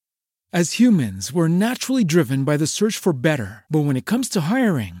As humans, we're naturally driven by the search for better. But when it comes to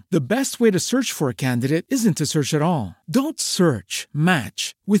hiring, the best way to search for a candidate isn't to search at all. Don't search,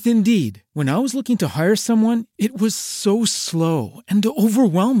 match with Indeed. When I was looking to hire someone, it was so slow and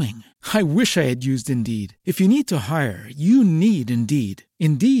overwhelming. I wish I had used Indeed. If you need to hire, you need Indeed.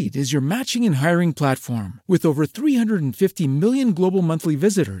 Indeed is your matching and hiring platform with over 350 million global monthly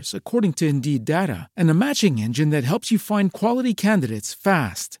visitors, according to Indeed data, and a matching engine that helps you find quality candidates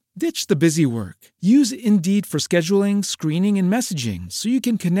fast. Ditch the busy work. Use Indeed for scheduling, screening, and messaging so you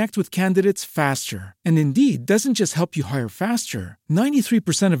can connect with candidates faster. And Indeed doesn't just help you hire faster.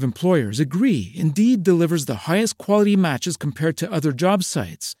 93% of employers agree Indeed delivers the highest quality matches compared to other job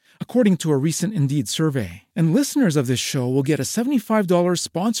sites, according to a recent Indeed survey. And listeners of this show will get a $75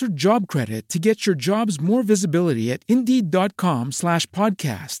 sponsored job credit to get your jobs more visibility at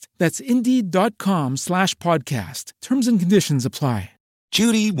Indeed.com/podcast. That's Indeed.com/podcast. Terms and conditions apply.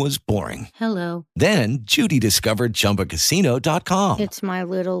 Judy was boring. Hello. Then Judy discovered ChumbaCasino.com. It's my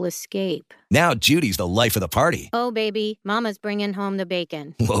little escape. Now Judy's the life of the party. Oh, baby, mama's bringing home the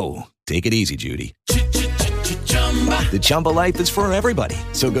bacon. Whoa, take it easy, Judy. The Chumba life is for everybody.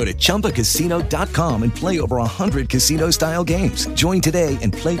 So go to ChumbaCasino.com and play over 100 casino-style games. Join today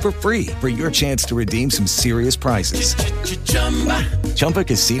and play for free for your chance to redeem some serious prizes.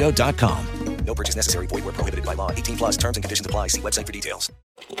 ChumbaCasino.com. No purchase necessary. Void where prohibited by law. 18+ terms and conditions apply. See website for details.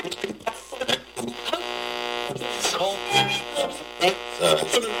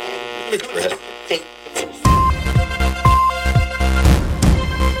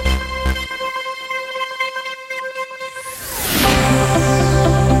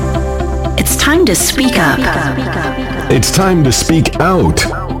 It's time to speak up. It's time to speak out.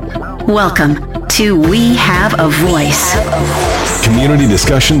 Welcome to We Have a Voice. Community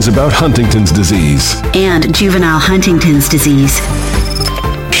discussions about Huntington's disease and juvenile Huntington's disease.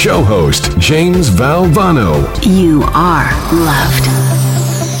 Show host James Valvano. You are loved.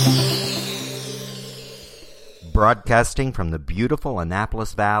 Broadcasting from the beautiful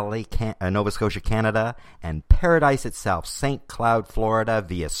Annapolis Valley, Nova Scotia, Canada, and paradise itself, St. Cloud, Florida,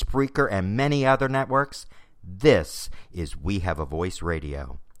 via Spreaker and many other networks, this is We Have a Voice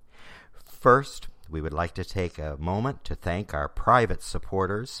Radio. First, we would like to take a moment to thank our private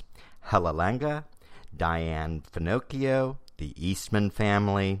supporters, Helalanga, Diane Finocchio, the Eastman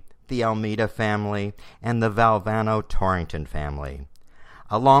family, the Almeida family, and the Valvano-Torrington family,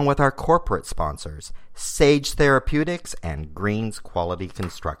 along with our corporate sponsors, Sage Therapeutics and Greens Quality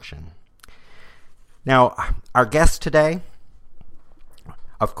Construction. Now, our guest today,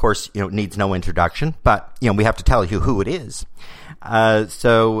 of course, needs no introduction, but, we have to tell you who it is.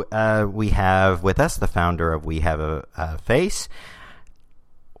 So we have with us the founder of We Have a Face.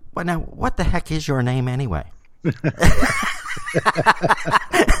 Well, now, what the heck is your name anyway?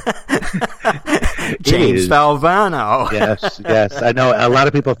 James Valvano. Yes. I know a lot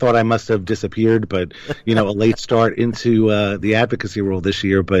of people thought I must have disappeared, but, a late start into the advocacy role this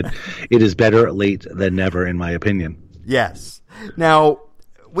year, but it is better late than never, in my opinion. Yes. Now,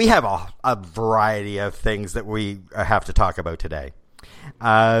 we have a variety of things that we have to talk about today.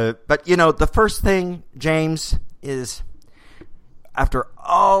 But, the first thing, James, is after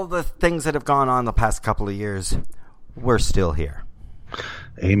all the things that have gone on the past couple of years, we're still here.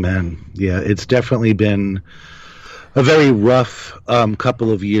 Amen. Yeah, it's definitely been a very rough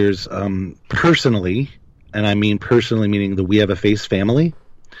couple of years personally, and I mean personally meaning the We Have a Face family.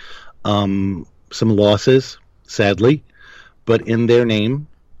 Some losses, sadly, but in their name,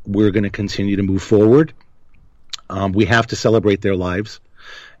 we're going to continue to move forward. We have to celebrate their lives.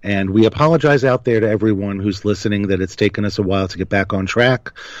 And we apologize out there to everyone who's listening that it's taken us a while to get back on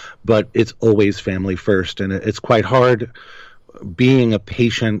track, but it's always family first. And it's quite hard being a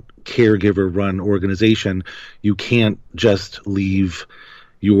patient caregiver-run organization. You can't just leave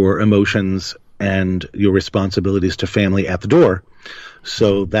your emotions and your responsibilities to family at the door.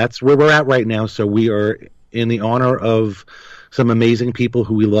 So that's where we're at right now. So we are in the honor of some amazing people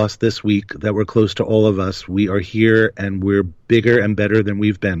who we lost this week that were close to all of us. We are here, and we're bigger and better than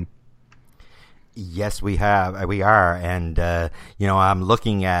we've been. Yes, we are. And, I'm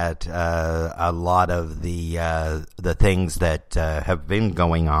looking at a lot of the things that have been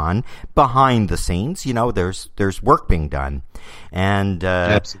going on behind the scenes. There's work being done. And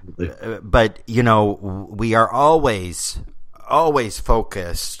absolutely. But, we are always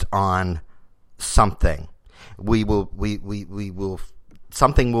focused on something. We will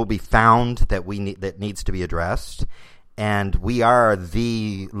something will be found that that needs to be addressed, and we are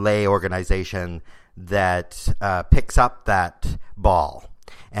the lay organization that picks up that ball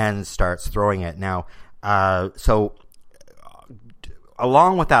and starts throwing it. Now, so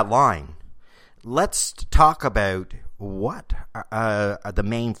along with that line, let's talk about what the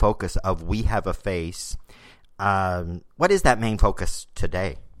main focus of We Have a Face. What is that main focus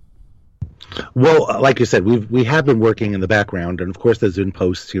today? Well, like you said, we have been working in the background, and of course there's been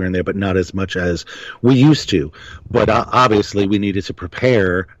posts here and there, but not as much as we used to. But obviously we needed to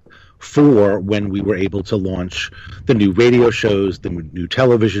prepare for when we were able to launch the new radio shows, the new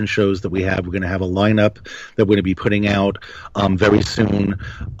television shows that we have. We're going to have a lineup that we're going to be putting out very soon.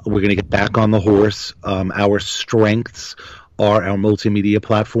 We're going to get back on the horse. Our strengths are our multimedia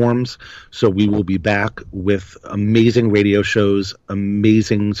platforms. So we will be back with amazing radio shows,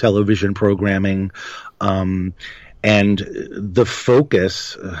 amazing television programming, and the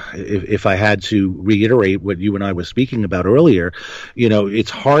focus, if I had to reiterate what you and I were speaking about earlier, it's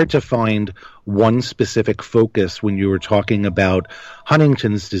hard to find one specific focus when you were talking about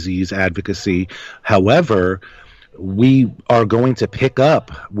Huntington's disease advocacy. However, we are going to pick up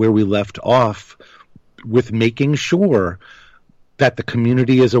where we left off with making sure that the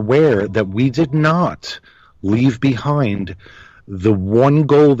community is aware that we did not leave behind the one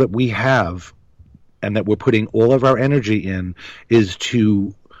goal that we have and that we're putting all of our energy in is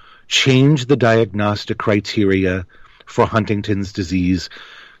to change the diagnostic criteria for Huntington's disease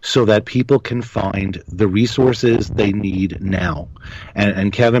so that people can find the resources they need now.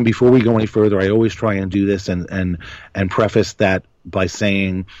 And Kevin, before we go any further, I always try and do this and preface that by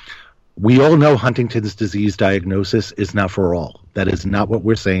saying, we all know Huntington's disease diagnosis is not for all. That is not what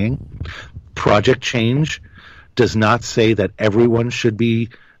we're saying. Project Change does not say that everyone should be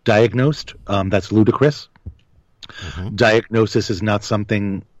diagnosed. That's ludicrous. Mm-hmm. Diagnosis is not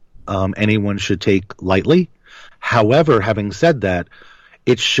something anyone should take lightly. However, having said that,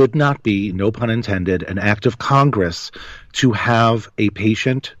 it should not be, no pun intended, an act of Congress to have a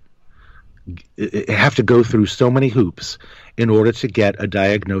patient have to go through so many hoops in order to get a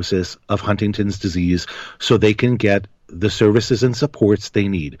diagnosis of Huntington's disease so they can get the services and supports they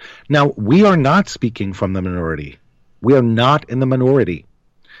need. Now, we are not speaking from the minority. We are not in the minority.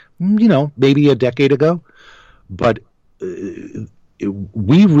 Maybe a decade ago, but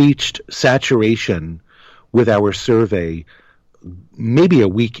we reached saturation with our survey maybe a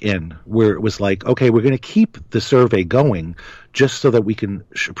week in, where it was like, okay, we're going to keep the survey going just so that we can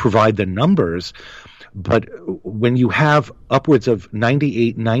provide the numbers. But when you have upwards of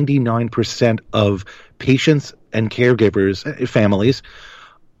 98, 99% of patients and caregivers, families,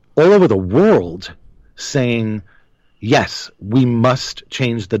 all over the world saying, yes, we must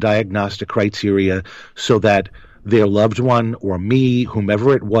change the diagnostic criteria so that their loved one or me,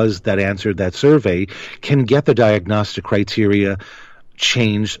 whomever it was that answered that survey, can get the diagnostic criteria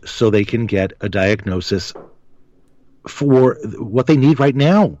changed so they can get a diagnosis for what they need right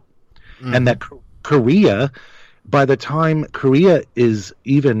now. Mm-hmm. And that Korea, by the time Korea is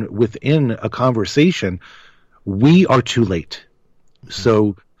even within a conversation, we are too late. Mm-hmm.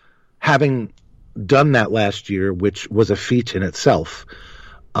 So having done that last year, which was a feat in itself,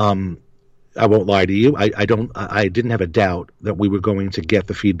 I won't lie to you. I didn't have a doubt that we were going to get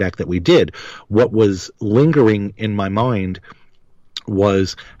the feedback that we did. What was lingering in my mind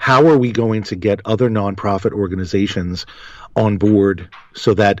was, how are we going to get other nonprofit organizations on board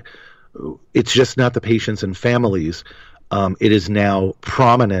so that it's just not the patients and families. It is now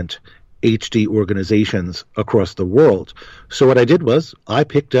prominent HD organizations across the world. So what I did was I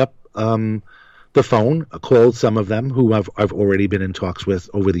picked up the phone, called some of them who I've already been in talks with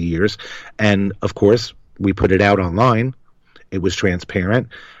over the years. And of course, we put it out online. It was transparent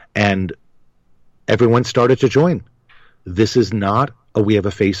and everyone started to join. This is not a We Have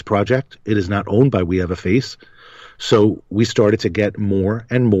a Face project. It is not owned by We Have a Face. So we started to get more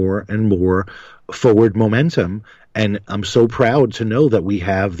and more and more forward momentum. And I'm so proud to know that we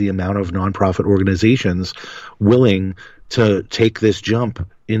have the amount of nonprofit organizations willing to take this jump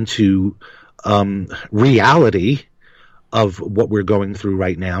into reality of what we're going through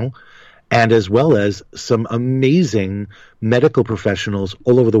right now, and as well as some amazing medical professionals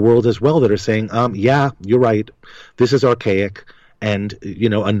all over the world as well that are saying, yeah, you're right, this is archaic. And,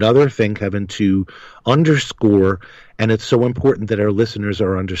 another thing, Kevin, to underscore, and it's so important that our listeners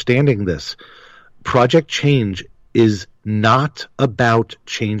are understanding this, Project Change is not about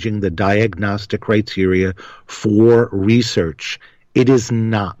changing the diagnostic criteria for research. It is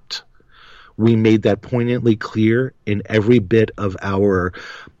not. We made that poignantly clear in every bit of our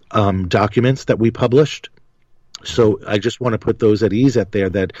documents that we published. So I just want to put those at ease out there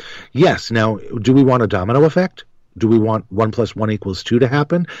that, yes, now, do we want a domino effect? Do we want 1 + 1 = 2 to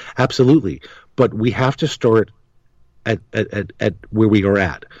happen? Absolutely. But we have to start at where we are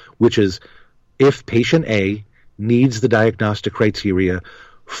at, which is if patient A needs the diagnostic criteria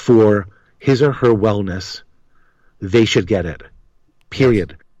for his or her wellness, they should get it.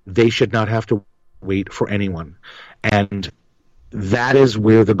 Period. They should not have to wait for anyone. And that is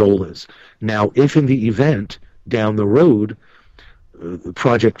where the goal is. Now, if in the event down the road,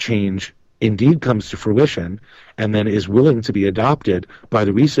 Project Change indeed comes to fruition and then is willing to be adopted by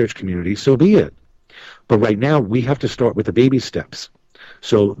the research community, so be it. But right now, we have to start with the baby steps.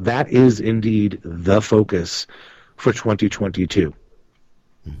 So that is indeed the focus for 2022.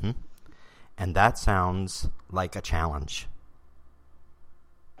 Mm-hmm. And that sounds like a challenge.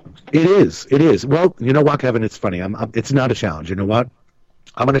 It is. It is. Well, you know what, Kevin? It's funny. It's not a challenge. You know what?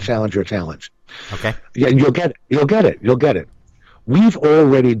 I'm going to challenge your challenge. Okay. Yeah, you'll get it. You'll get it. You'll get it. We've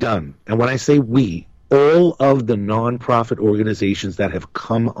already done, and when I say we, all of the nonprofit organizations that have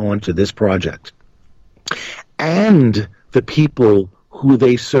come onto this project and the people who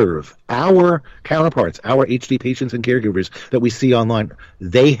they serve, our counterparts, our HD patients and caregivers that we see online,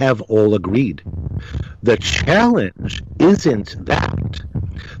 they have all agreed. The challenge isn't that.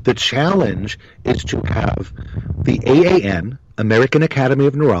 The challenge is to have the AAN, American Academy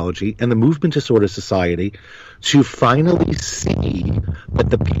of Neurology, and the Movement Disorder Society to finally see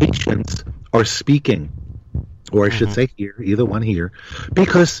that the patients are speaking, or I should say here, either one here,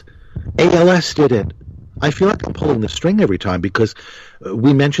 because ALS did it. I feel like I'm pulling the string every time because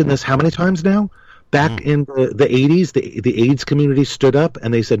we mentioned this how many times now? Back in the 80s, the AIDS community stood up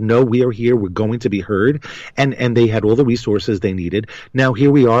and they said, no, we are here. We're going to be heard. And they had all the resources they needed. Now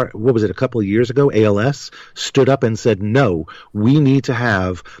here we are. What was it? A couple of years ago, ALS stood up and said, no, we need to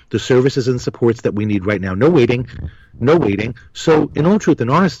have the services and supports that we need right now. No waiting. No waiting. So in all truth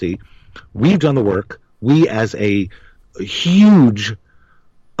and honesty, we've done the work. We as a huge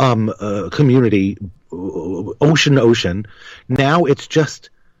community, ocean to ocean. Now it's just,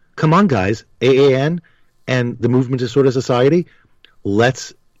 come on, guys, AAN and the Movement Disorder Society,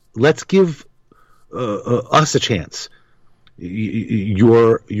 let's give us a chance.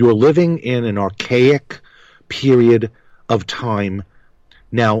 You're living in an archaic period of time.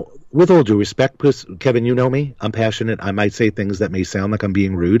 Now, with all due respect, because Kevin, you know me, I'm passionate. I might say things that may sound like I'm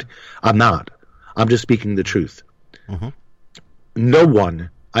being rude. I'm not. I'm just speaking the truth. Mm-hmm. No one,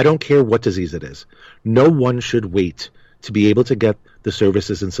 I don't care what disease it is, no one should wait to be able to get the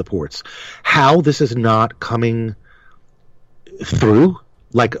services and supports. How this is not coming through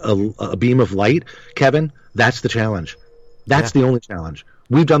like a beam of light, Kevin, that's the challenge. That's the only challenge.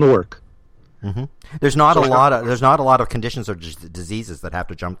 We've done the work. Mm-hmm. There's not a lot of conditions or diseases that have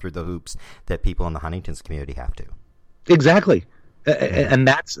to jump through the hoops that people in the Huntington's community have to. Exactly. And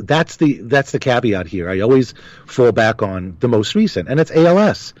that's the caveat here. I always fall back on the most recent, and it's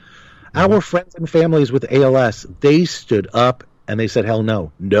ALS. Mm-hmm. Our friends and families with ALS, they stood up and they said, hell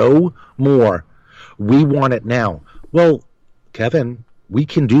no, no more. We want it now. Well, Kevin, we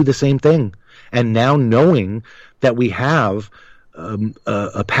can do the same thing. And now knowing that we have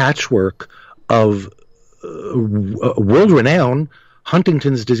a patchwork of world-renowned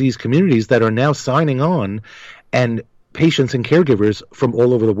Huntington's disease communities that are now signing on, and patients and caregivers from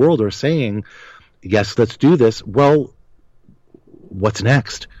all over the world are saying, yes, let's do this. Well, what's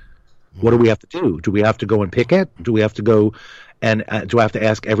next? What do we have to do? Do we have to go and picket? Do we have to go and do I have to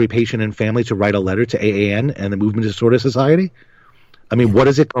ask every patient and family to write a letter to AAN and the Movement Disorder Society? I mean, what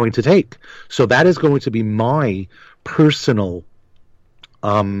is it going to take? So that is going to be my personal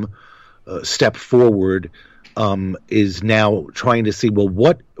step forward, is now trying to see, well,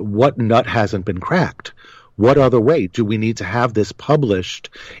 what nut hasn't been cracked? What other way? Do we need to have this published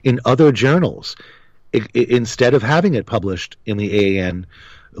in other journals? Instead of having it published in the AAN,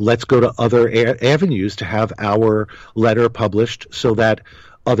 let's go to other avenues to have our letter published so that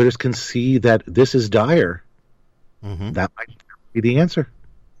others can see that this is dire. Mm-hmm. That might be the answer.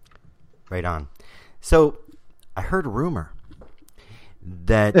 Right on. So I heard a rumor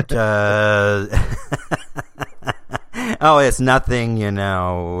that it's nothing,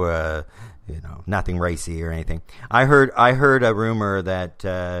 nothing racy or anything. I heard a rumor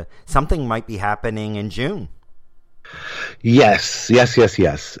that something might be happening in June. Yes.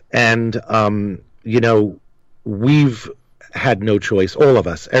 And we've had no choice. All of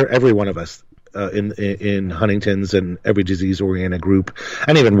us, every one of us, in Huntington's and every disease-oriented group,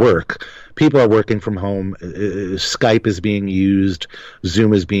 and even work. People are working from home. Skype is being used.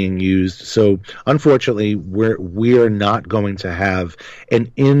 Zoom is being used. So, unfortunately, we're not going to have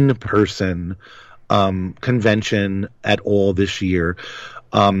an in-person convention at all this year.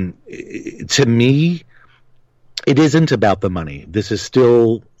 To me, it isn't about the money. This is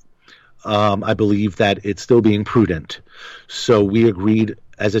still, I believe that it's still being prudent. So we agreed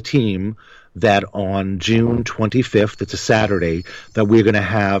as a team that on June 25th, it's a Saturday, that we're going to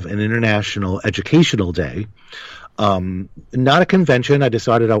have an International Educational Day. Not a convention. I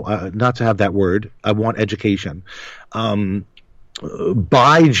decided not to have that word. I want education.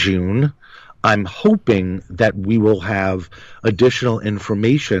 By June, I'm hoping that we will have additional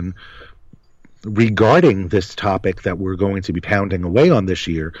information regarding this topic that we're going to be pounding away on this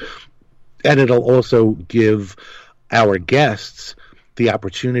year. And it'll also give our guests the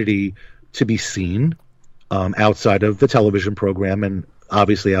opportunity to be seen outside of the television program and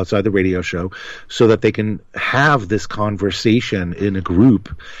obviously outside the radio show, so that they can have this conversation in a group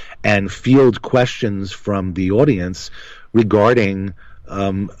and field questions from the audience regarding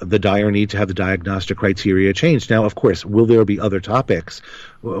the dire need to have the diagnostic criteria changed. Now, of course, will there be other topics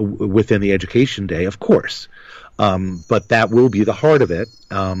within the Education Day? Of course. But that will be the heart of it.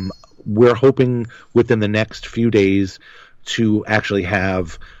 We're hoping within the next few days to actually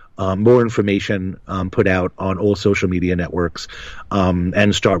have more information put out on all social media networks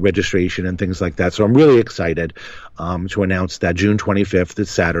and start registration and things like that. So I'm really excited to announce that June 25th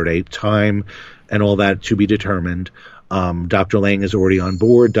is Saturday, time and all that to be determined. Dr. Lang is already on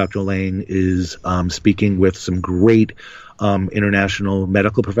board. Dr. Lang is speaking with some great international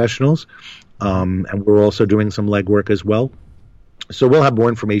medical professionals, and we're also doing some legwork as well. So we'll have more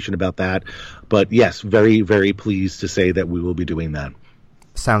information about that. But yes, very, very pleased to say that we will be doing that.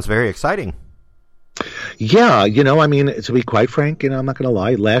 Sounds very exciting. Yeah, I mean, to be quite frank, I'm not going to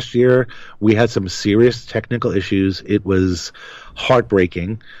lie. Last year, we had some serious technical issues. It was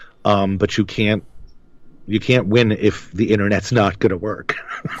heartbreaking, but you can't win if the internet's not going to work.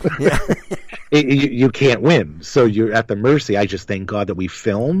 Yeah. You can't win. So you're at the mercy. I just thank God that we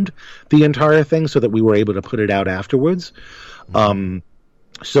filmed the entire thing so that we were able to put it out afterwards.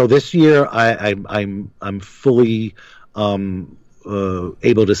 So this year, I'm fully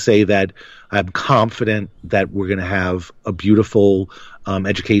able to say that I'm confident that we're going to have a beautiful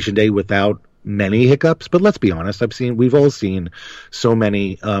Education Day without many hiccups. But let's be honest, we've all seen so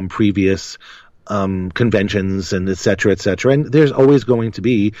many previous conventions and et cetera, and there's always going to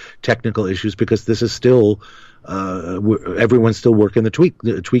be technical issues because this is still everyone's still working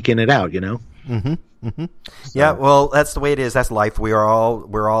tweaking it out, Mm-hmm. Mm-hmm. So. Yeah, well, that's the way it is. That's life. We're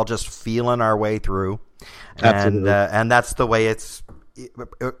all just feeling our way through, and that's the way it's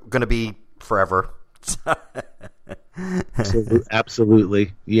going to be forever.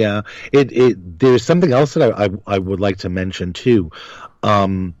 Absolutely, yeah. There's something else that I would like to mention too.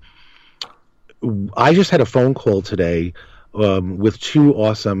 I just had a phone call today with two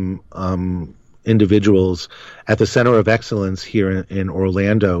awesome individuals at the Center of Excellence here in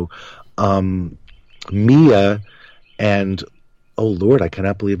Orlando. Mia and, oh Lord, I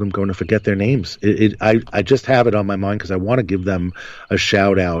cannot believe I'm going to forget their names. I just have it on my mind because I want to give them a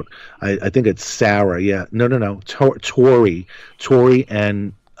shout out. I think it's Sarah. Yeah, no. Tori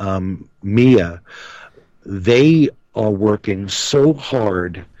and Mia. They are working so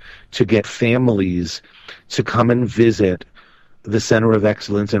hard to get families to come and visit the Center of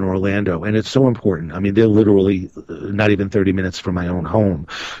Excellence in Orlando. And it's so important. I mean, they're literally not even 30 minutes from my own home.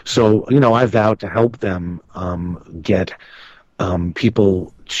 So, I vowed to help them get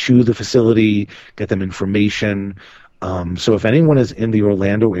people to the facility, get them information. So if anyone is in the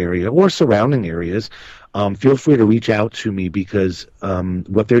Orlando area or surrounding areas, feel free to reach out to me because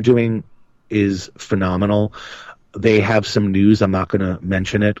what they're doing is phenomenal. They have some news. I'm not going to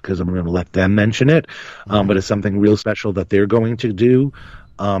mention it because I'm going to let them mention it. But it's something real special that they're going to do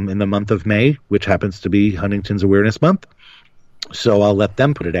in the month of May, which happens to be Huntington's Awareness Month. So I'll let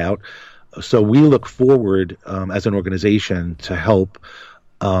them put it out. So we look forward as an organization to help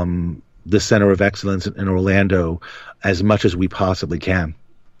the Center of Excellence in Orlando as much as we possibly can.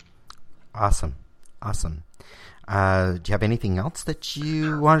 Awesome. Do you have anything else that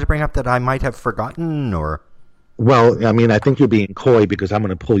you wanted to bring up that I might have forgotten or... Well, I mean, I think you're being coy because I'm going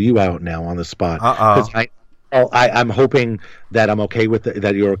to pull you out now on the spot. I'm hoping that I'm okay with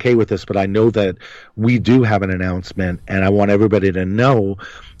that you're okay with this, but I know that we do have an announcement, and I want everybody to know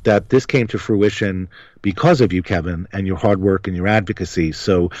that this came to fruition because of you, Kevin, and your hard work and your advocacy.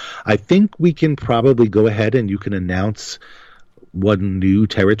 So I think we can probably go ahead and you can announce one new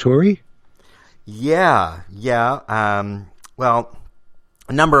territory. Yeah. Well,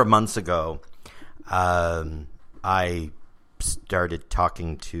 a number of months ago, I started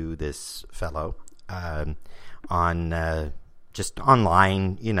talking to this fellow on just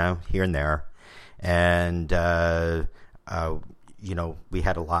online, here and there, and we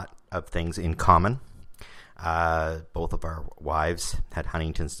had a lot of things in common. Both of our wives had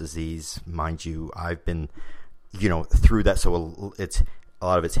Huntington's disease, mind you. I've been, through that, so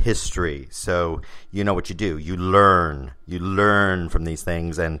its history. So you know what you do. You learn from these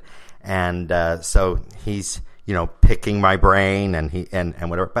things, and so he's picking my brain and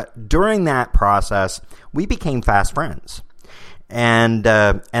whatever. But during that process, we became fast friends, and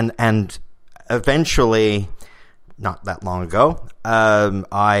eventually, not that long ago, an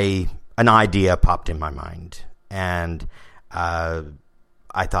idea popped in my mind, and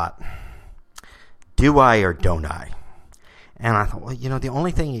I thought, do I or don't I? And I thought, well, the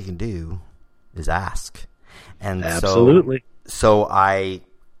only thing you can do is ask. And absolutely. So I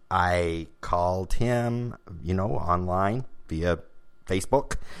called him, online via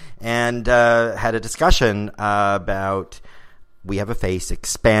Facebook, and had a discussion about We Have a Face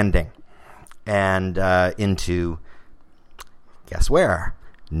expanding and into, guess where?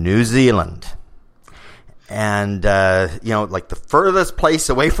 New Zealand. And, like the furthest place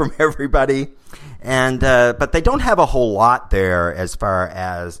away from everybody. And, but they don't have a whole lot there as far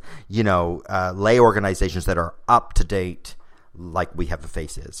as, lay organizations that are up to date like We Have a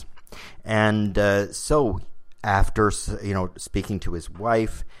Face is. And, so after, speaking to his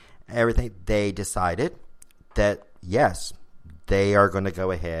wife, everything, they decided that, yes, they are going to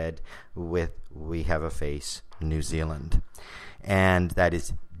go ahead with We Have a Face New Zealand. And that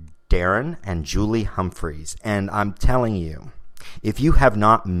is Darren and Julie Humphreys. And I'm telling you, if you have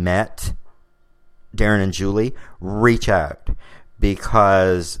not met Darren and Julie, reach out,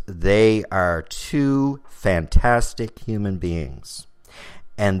 because they are two fantastic human beings.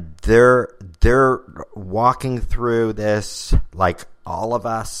 And they're walking through this like all of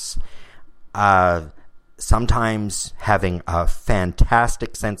us, sometimes having a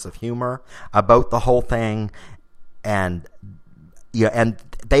fantastic sense of humor about the whole thing. And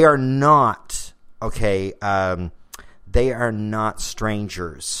they are not, they are not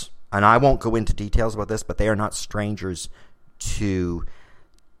strangers. And I won't go into details about this, but they are not strangers to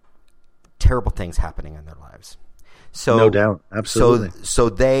terrible things happening in their lives. So no doubt, absolutely. So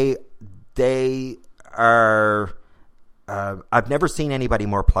they are. I've never seen anybody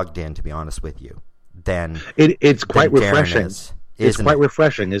more plugged in, to be honest with you, than it's quite than refreshing. It's quite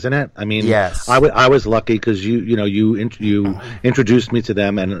refreshing, isn't it? I mean, yes. I was lucky because you introduced me to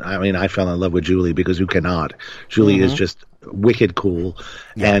them, and I mean, I fell in love with Julie, because who cannot? Julie is just wicked cool,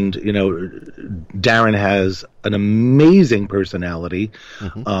 and Darren has an amazing personality.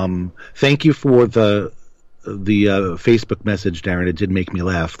 Thank you for the Facebook message, Darren. It did make me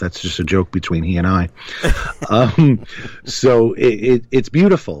laugh. That's just a joke between he and I. So it's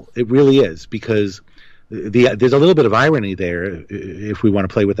beautiful. It really is, because there's a little bit of irony there, if we want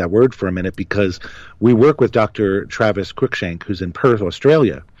to play with that word for a minute, because we work with Dr. Travis Cruikshank, who's in Perth,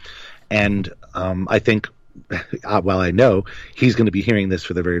 Australia, and I think, well, I know he's going to be hearing this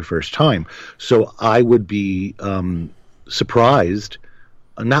for the very first time. So I would be surprised.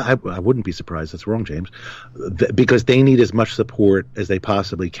 I wouldn't be surprised. That's wrong, James, because they need as much support as they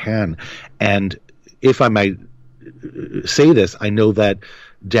possibly can. And if I might say this, I know that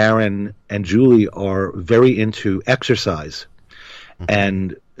Darren and Julie are very into exercise,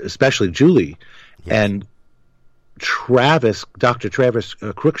 and especially Julie. Yes. And Dr. Travis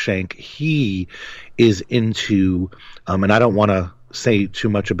Cruikshank, he is into, and I don't want to say too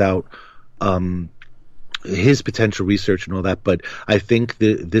much about his potential research and all that, but I think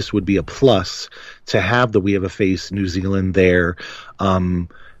that this would be a plus to have the We Have a Face New Zealand there,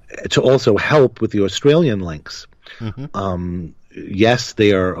 to also help with the Australian links. Yes,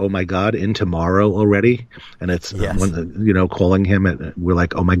 they are, oh my God, in tomorrow already. And it's, calling him, and we're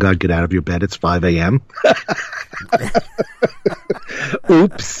like, oh my God, get out of your bed. It's 5 a.m.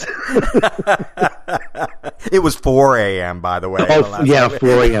 Oops. It was 4 a.m., by the way. Oh, yeah, 4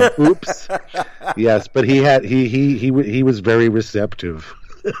 a.m. Oops. Yes, but he was very receptive.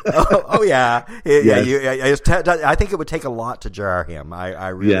 Oh yeah. Yes. I think it would take a lot to jar him. I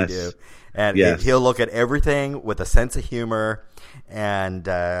really do. And he'll look at everything with a sense of humor. And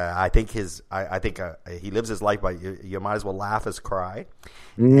I think he lives his life by you might as well laugh as cry.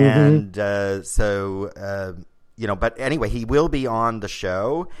 And but anyway, he will be on the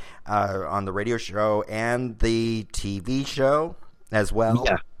show, on the radio show and the TV show as well.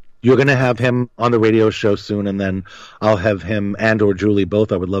 Yeah. You're going to have him on the radio show soon, and then I'll have him and or Julie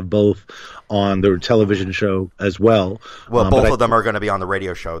both. I would love both on the television show as well. Well, both of them are going to be on the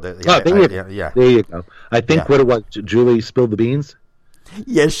radio show. There you go. I think what Julie spilled the beans?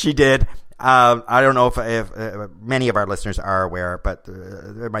 Yes, she did. I don't know if many of our listeners are aware, but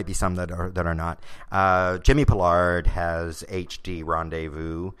there might be some that are not. Jimmy Pillard has HD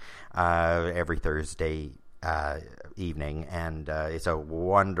Rendezvous every Thursday evening, and it's a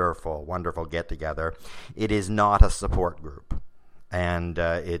wonderful, wonderful get-together. It is not a support group. And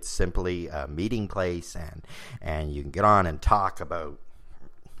it's simply a meeting place, and you can get on and talk about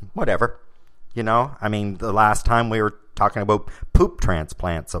whatever. I mean, the last time we were talking about poop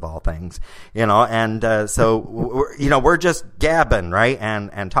transplants of all things, and so we're just gabbing, right?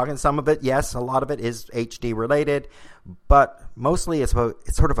 And talking. Some of it, yes, a lot of it is HD related, but mostly it's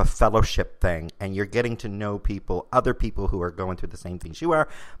sort of a fellowship thing, and you're getting to know other people who are going through the same things you are,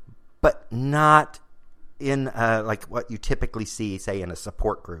 but not in like what you typically see, say, in a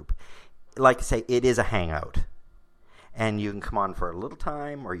support group. Like I say, it is a hangout. And you can come on for a little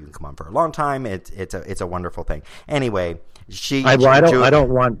time, or you can come on for a long time. It's a wonderful thing. Anyway, I don't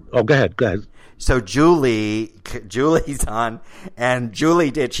want. Oh, go ahead. So Julie's on, and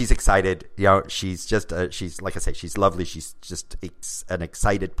she's excited. She's just she's, like I say, she's lovely. She's just an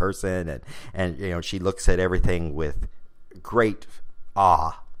excited person, and she looks at everything with great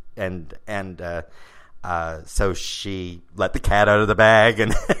awe, and so she let the cat out of the bag,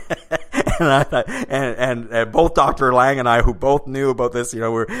 and and I thought, and both Dr. Lang and I, who both knew about this,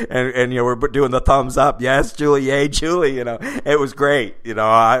 we're doing the thumbs up. Yes, Julie, yay, Julie. It was great.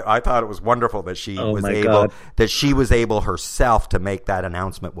 I thought it was wonderful that she was able herself to make that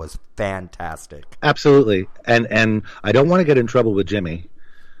announcement. Was fantastic. Absolutely, and I don't want to get in trouble with Jimmy,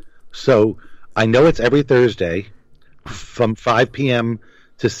 so I know it's every Thursday from 5 p.m.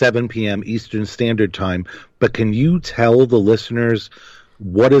 to 7 p.m. Eastern Standard Time, but can you tell the listeners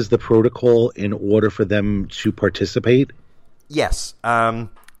what is the protocol in order for them to participate? Yes.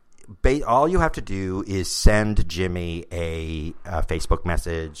 All you have to do is send Jimmy a Facebook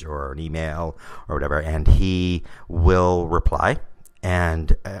message or an email or whatever, and he will reply,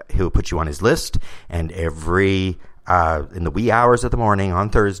 and he'll put you on his list, and every in the wee hours of the morning on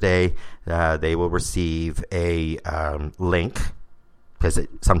Thursday, they will receive a link, because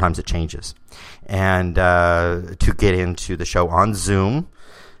sometimes it changes, and to get into the show on Zoom,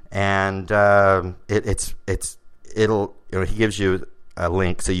 and he gives you a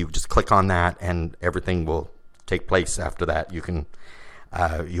link, so you just click on that, and everything will take place after that. You can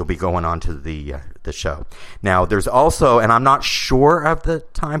you'll be going on to the show. Now, there's also, and I'm not sure of the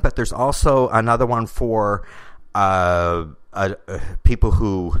time, but there's also another one for people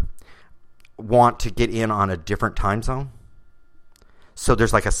who want to get in on a different time zone. So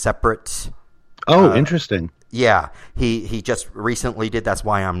there's like a separate. Oh, interesting. Yeah, he just recently did. That's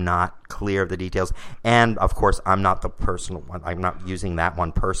why I'm not clear of the details. And of course, I'm not the personal one. I'm not using that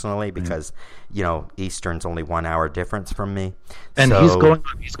one personally because Eastern's only 1 hour difference from me. And so,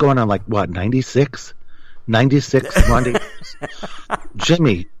 he's going on like what, 96 Monday.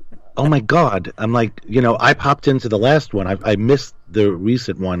 Jimmy, oh my God! I'm like, I popped into the last one. I missed the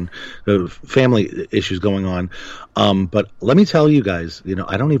recent one, the family issues going on. But let me tell you guys,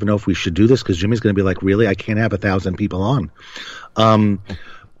 I don't even know if we should do this because Jimmy's going to be like, really? I can't have 1,000 people on.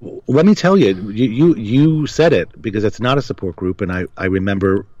 Let me tell you, you said it, because it's not a support group, and I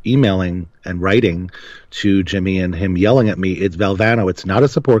remember emailing and writing to Jimmy and him yelling at me, it's Valvano, it's not a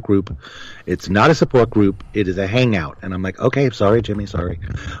support group. It's not a support group. It is a hangout. And I'm like, okay, sorry, Jimmy, sorry.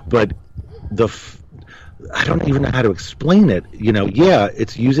 But I don't even know how to explain it.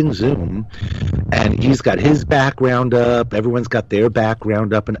 It's using Zoom, and he's got his background up. Everyone's got their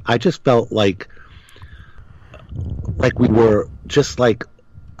background up, and I just felt like we were just like,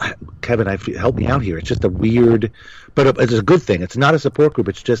 Kevin, help me out here. It's just a weird, but it's a good thing. It's not a support group.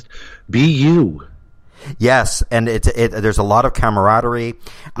 It's just be you. Yes, and there's a lot of camaraderie.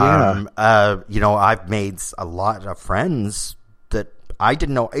 Yeah. I've made a lot of friends that I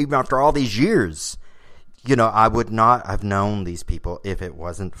didn't know even after all these years. I would not have known these people if it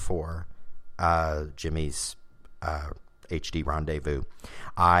wasn't for Jimmy's HD Rendezvous.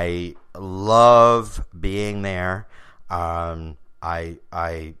 I love being there.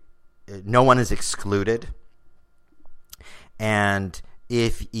 No one is excluded, and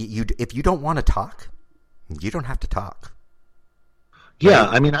if you don't want to talk, you don't have to talk. Yeah,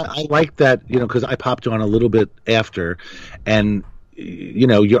 right? I mean, I like that, because I popped on a little bit after, and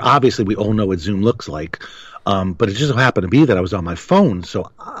you're obviously, we all know what Zoom looks like. But it just so happened to be that I was on my phone, so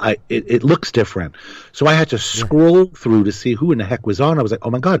it looks different. So I had to scroll through to see who in the heck was on. I was like,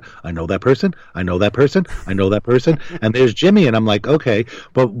 oh my God, I know that person, I know that person, I know that person. And there's Jimmy, and I'm like, okay.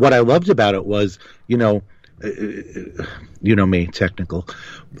 But what I loved about it was, me, technical.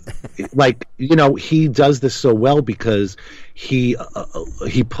 He does this so well because hey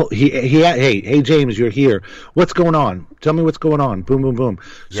James, you're here. What's going on? Tell me what's going on. Boom, boom, boom.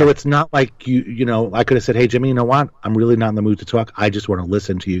 Yeah. So it's not like I could have said, hey Jimmy, you know what? I'm really not in the mood to talk. I just want to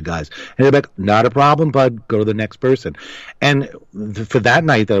listen to you guys. And they're like, not a problem, bud. Go to the next person. And for that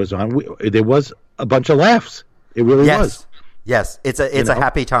night that I was on, there was a bunch of laughs. It really was. Yes, it's a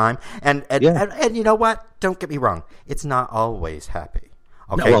happy time, and you know what? Don't get me wrong; it's not always happy.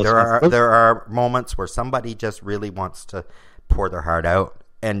 Okay, No, there are moments where somebody just really wants to pour their heart out,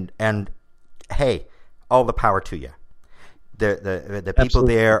 and hey, all the power to you. The people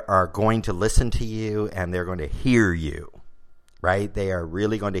Absolutely. there are going to listen to you, and they're going to hear you. Right? They are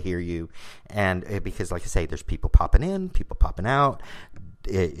really going to hear you, and because, like I say, there's people popping in, people popping out.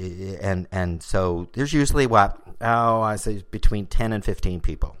 And so there's usually I say between 10 and 15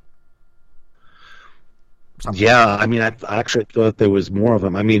 people. Yeah, I mean, I actually thought there was more of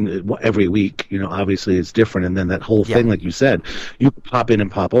them. I mean, every week, obviously it's different. And then that whole thing, like you said, you pop in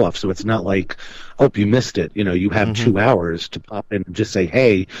and pop off. So it's not like, oh, you missed it. You have 2 hours to pop in and just say,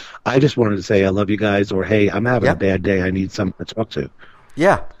 hey, I just wanted to say I love you guys, or hey, I'm having a bad day. I need someone to talk to.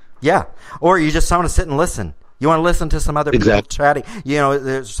 Yeah. Or you just want to sit and listen. You want to listen to some other people chatting.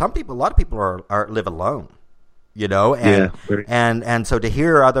 There's a lot of people are live alone. And so to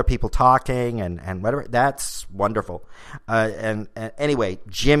hear other people talking and whatever, that's wonderful. And anyway,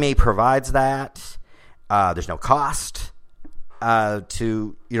 Jimmy provides that. There's no cost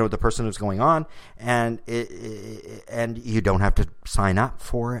to the person who's going on, and you don't have to sign up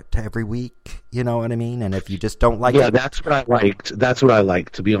for it every week. You know what I mean? And if you just don't like it, that's what I liked. That's what I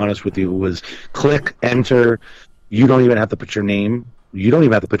liked. To be honest with you, was click enter. You don't even have to put your name. You don't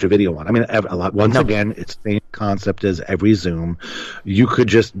even have to put your video on. I mean, again, it's the same concept as every Zoom. You could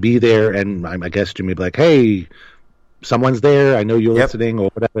just be there, and I guess Jimmy would be like, hey, someone's there. I know you're listening, or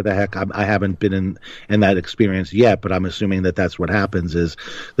whatever the heck. I haven't been in that experience yet, but I'm assuming that's what happens is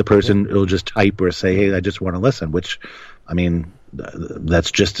the person will just type or say, hey, I just want to listen, which, I mean,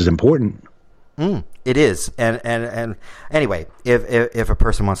 that's just as important. It is. And anyway, if a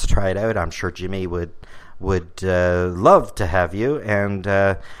person wants to try it out, I'm sure Jimmy would love to have you, and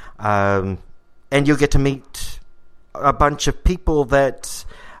you'll get to meet a bunch of people that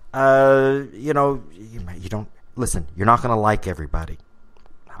you don't listen. You're not going to like everybody.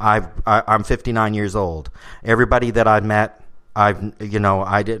 I'm 59 years old. Everybody that I've met, I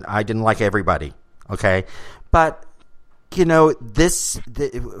didn't like everybody. Okay, but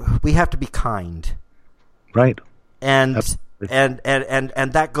we have to be kind, right? And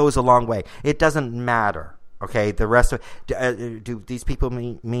that goes a long way. It doesn't matter. Okay, the rest of do these people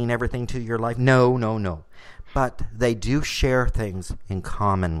mean everything to your life? No. But they do share things in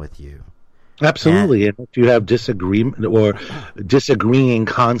common with you. Absolutely. And if you have disagreement or disagreeing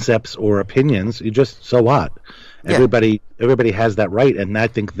concepts or opinions, you just, so what? Everybody has that right, and I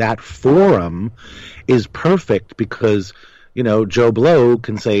think that forum is perfect because Joe Blow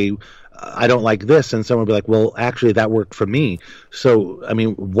can say, I don't like this, and someone will be like, well, actually, that worked for me. So, I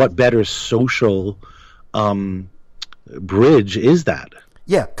mean, what better social bridge is that?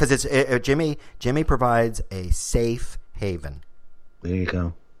 Yeah, because it's Jimmy provides a safe haven. There you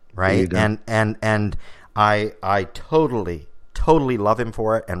go. Right, there you go. And I totally love him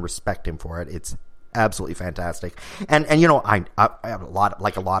for it and respect him for it. It's absolutely fantastic. And I a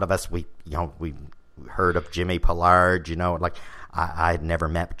lot of us we heard of Jimmy Pollard. I'd never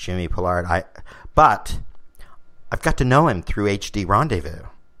met Jimmy Pollard. But I've got to know him through HD Rendezvous.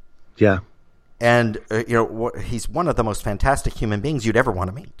 Yeah. And, he's one of the most fantastic human beings you'd ever want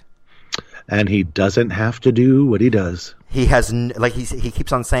to meet. And he doesn't have to do what he does. He has, he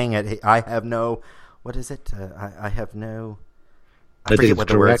keeps on saying it. I have no, what is it? I have no, I forget what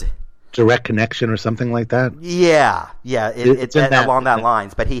the word is. Direct connection or something like that. Yeah. It's along that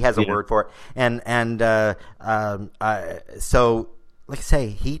lines, but he has a word for it. And so, like I say,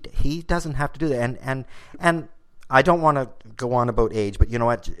 he doesn't have to do that. And I don't want to go on about age, but you know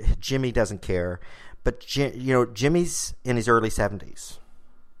what? Jimmy doesn't care. But Jimmy's in his early 70s.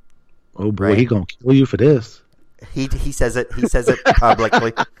 Oh boy, he gonna kill you for this. He says it. He says it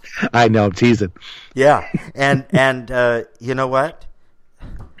publicly. I know, I'm teasing. Yeah, and you know what?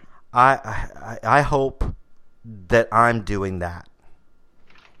 I hope that I'm doing that.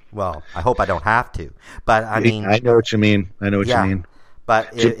 Well, I hope I don't have to, but I mean, I know what you mean. You mean. But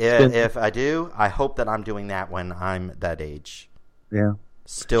if I do, I hope that I'm doing that when I'm that age. Yeah,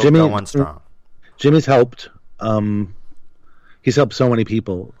 still going strong. Jimmy's helped. He's helped so many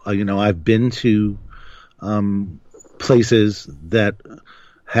people. I've been to places that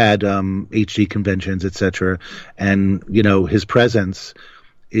had HD conventions, etc., and his presence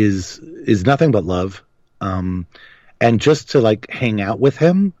is nothing but love. And just to hang out with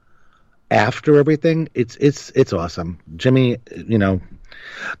him after everything, it's awesome. Jimmy,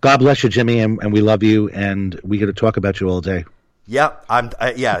 God bless you, Jimmy, and we love you, and we get to talk about you all day. Yeah,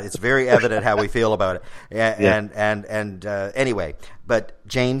 it's very evident how we feel about it. And anyway, but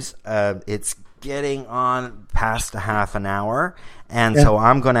James, it's getting on past a half an hour, and so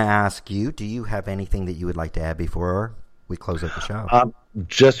I'm going to ask you, do you have anything that you would like to add before we close out the show?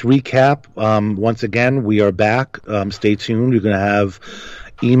 Just recap. Once again, we are back. Stay tuned. You're going to have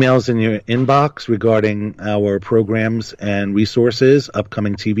emails in your inbox regarding our programs and resources,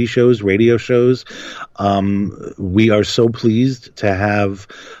 upcoming TV shows, radio shows. We are so pleased to have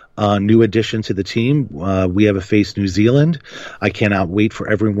a new addition to the team. We have a face New Zealand. I cannot wait for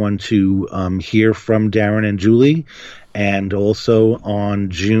everyone to hear from Darren and Julie. And also on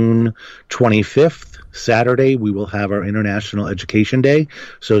June 25th, Saturday, we will have our International Education Day.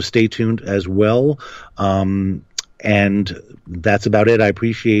 So stay tuned as well. And that's about it. I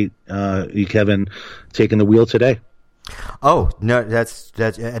appreciate you, Kevin, taking the wheel today. Oh, no, that's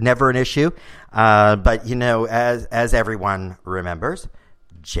never an issue. But, you know, as everyone remembers,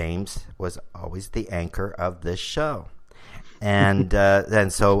 James was always the anchor of this show. And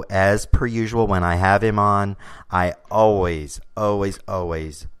so, as per usual, when I have him on, I always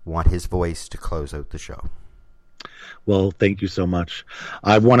want his voice to close out the show. Well, thank you so much.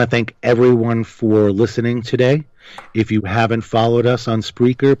 I want to thank everyone for listening today. If you haven't followed us on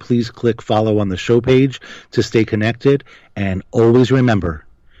Spreaker, please click follow on the show page to stay connected. And always remember,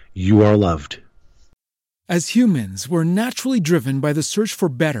 you are loved. As humans, we're naturally driven by the search for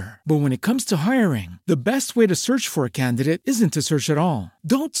better. But when it comes to hiring, the best way to search for a candidate isn't to search at all.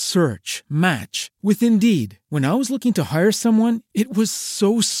 Don't search, match with Indeed. When I was looking to hire someone, it was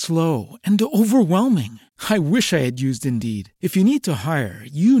so slow and overwhelming. I wish I had used Indeed. If you need to hire,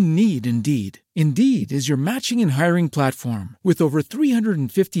 you need Indeed. Indeed is your matching and hiring platform with over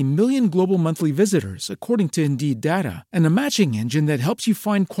 350 million global monthly visitors, according to Indeed data, and a matching engine that helps you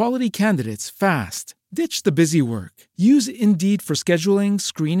find quality candidates fast. Ditch the busy work. Use Indeed for scheduling,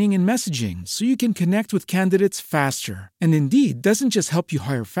 screening, and messaging so you can connect with candidates faster. And Indeed doesn't just help you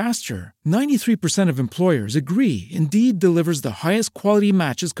hire faster. 93% of employers agree Indeed delivers the highest quality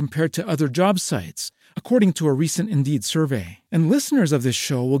matches compared to other job sites, according to a recent Indeed survey. And listeners of this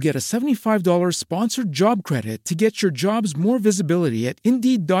show will get a $75 sponsored job credit to get your jobs more visibility at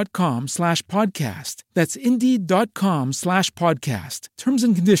Indeed.com/podcast. That's Indeed.com/podcast. Terms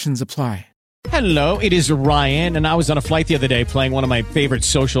and conditions apply. Hello, it is Ryan, and I was on a flight the other day playing one of my favorite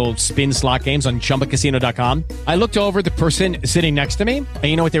social spin slot games on ChumbaCasino.com. I looked over at the person sitting next to me, and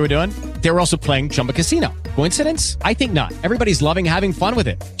you know what they were doing? They were also playing Chumba Casino. Coincidence? I think not. Everybody's loving having fun with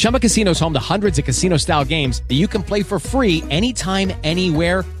it. Chumba Casino is home to hundreds of casino-style games that you can play for free anytime,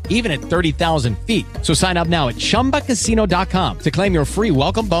 anywhere, even at 30,000 feet. So sign up now at ChumbaCasino.com to claim your free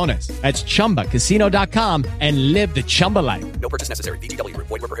welcome bonus. That's ChumbaCasino.com and live the Chumba life. No purchase necessary. VGW.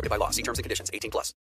 Void where prohibited by law. See terms and conditions. 18+.